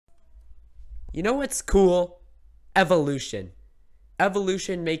You know what's cool? Evolution.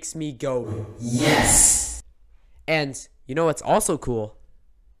 Evolution makes me go, yes! And you know what's also cool?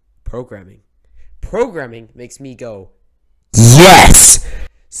 Programming. Programming makes me go, yes!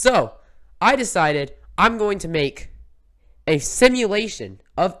 So, I decided I'm going to make a simulation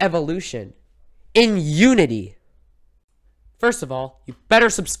of evolution in Unity. First of all, you better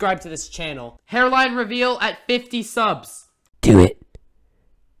subscribe to this channel. Hairline reveal at 50 subs. Do it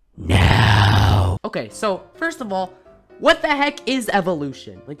now. Okay, so first of all, what the heck is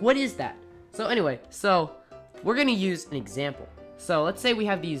evolution? Like, what is that? So anyway, we're gonna use an example. So let's say we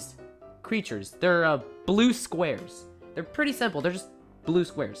have these creatures. They're blue squares. They're pretty simple. They're just blue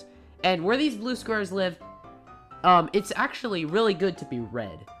squares. And where these blue squares live, it's actually really good to be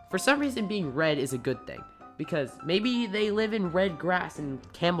red. For some reason, being red is a good thing. Because maybe they live in red grass and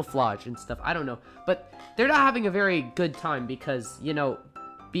camouflage and stuff. I don't know. But they're not having a very good time because, you know,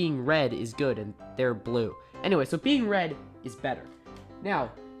 being red is good and they're blue. Anyway, so being red is better.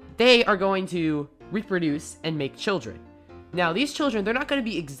 Now, they are going to reproduce and make children. Now, these children, they're not going to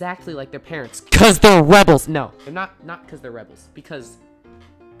be exactly like their parents. Because they're rebels. No, they're not because they're rebels. Because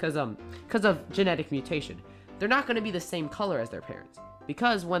of genetic mutation. They're not going to be the same color as their parents.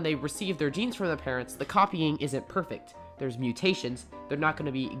 Because when they receive their genes from their parents, the copying isn't perfect. There's mutations. They're not going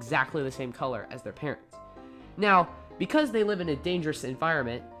to be exactly the same color as their parents. Now, because they live in a dangerous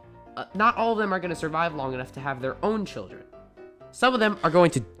environment, not all of them are going to survive long enough to have their own children. Some of them are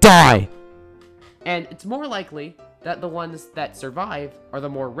going to die. And it's more likely that the ones that survive are the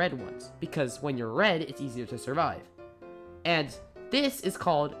more red ones. Because when you're red, it's easier to survive. And this is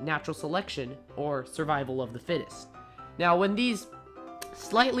called natural selection or survival of the fittest. Now, when these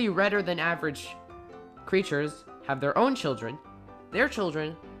slightly redder than average creatures have their own children, their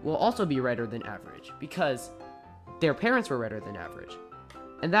children will also be redder than average because their parents were redder than average.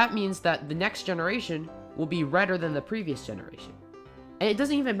 And that means that the next generation will be redder than the previous generation. And it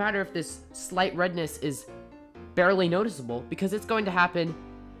doesn't even matter if this slight redness is barely noticeable because it's going to happen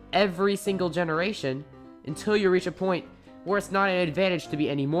every single generation until you reach a point where it's not an advantage to be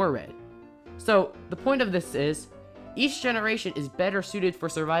any more red. So the point of this is, each generation is better suited for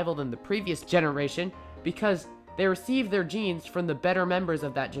survival than the previous generation because they receive their genes from the better members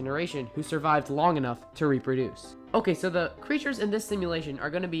of that generation who survived long enough to reproduce. Okay, so the creatures in this simulation are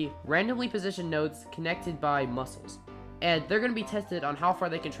going to be randomly positioned nodes connected by muscles, and they're going to be tested on how far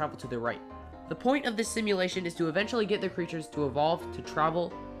they can travel to the right. The point of this simulation is to eventually get the creatures to evolve to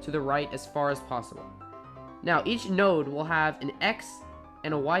travel to the right as far as possible. Now, each node will have an X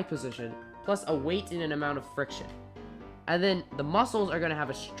and a Y position, plus a weight and an amount of friction. And then the muscles are going to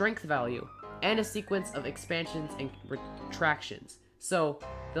have a strength value and a sequence of expansions and retractions. So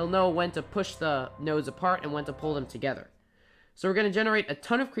they'll know when to push the nodes apart and when to pull them together. So we're going to generate a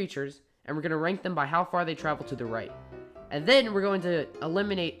ton of creatures, and we're going to rank them by how far they travel to the right. And then we're going to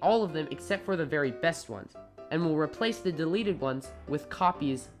eliminate all of them except for the very best ones. And we'll replace the deleted ones with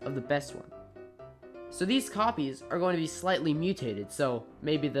copies of the best one. So these copies are going to be slightly mutated, so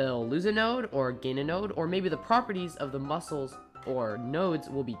maybe they'll lose a node or gain a node, or maybe the properties of the muscles or nodes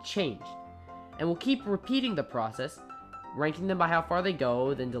will be changed. And we'll keep repeating the process, ranking them by how far they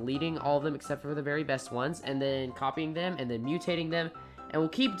go, then deleting all of them except for the very best ones, and then copying them, and then mutating them, and we'll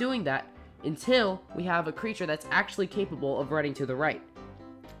keep doing that until we have a creature that's actually capable of running to the right.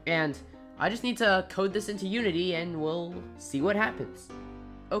 And I just need to code this into Unity, and we'll see what happens.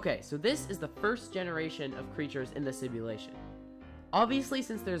 Okay, so this is the first generation of creatures in the simulation. Obviously,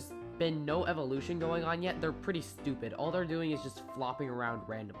 since there's been no evolution going on yet, they're pretty stupid. All they're doing is just flopping around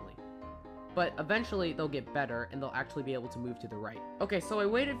randomly. But eventually, they'll get better, and they'll actually be able to move to the right. Okay, so I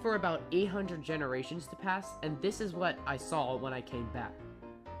waited for about 800 generations to pass, and this is what I saw when I came back.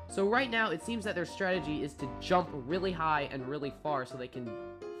 So right now, it seems that their strategy is to jump really high and really far so they can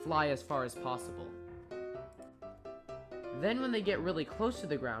fly as far as possible. Then when they get really close to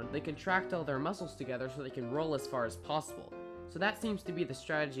the ground, they contract all their muscles together so they can roll as far as possible. So that seems to be the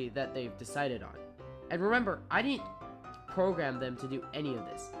strategy that they've decided on. And remember, I didn't program them to do any of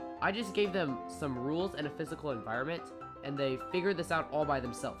this. I just gave them some rules and a physical environment, and they figured this out all by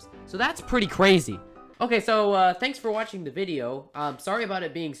themselves. So that's pretty crazy. Okay, so thanks for watching the video. Sorry about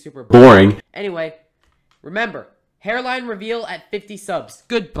it being super boring. Anyway, remember, hairline reveal at 50 subs.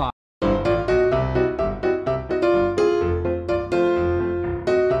 Goodbye.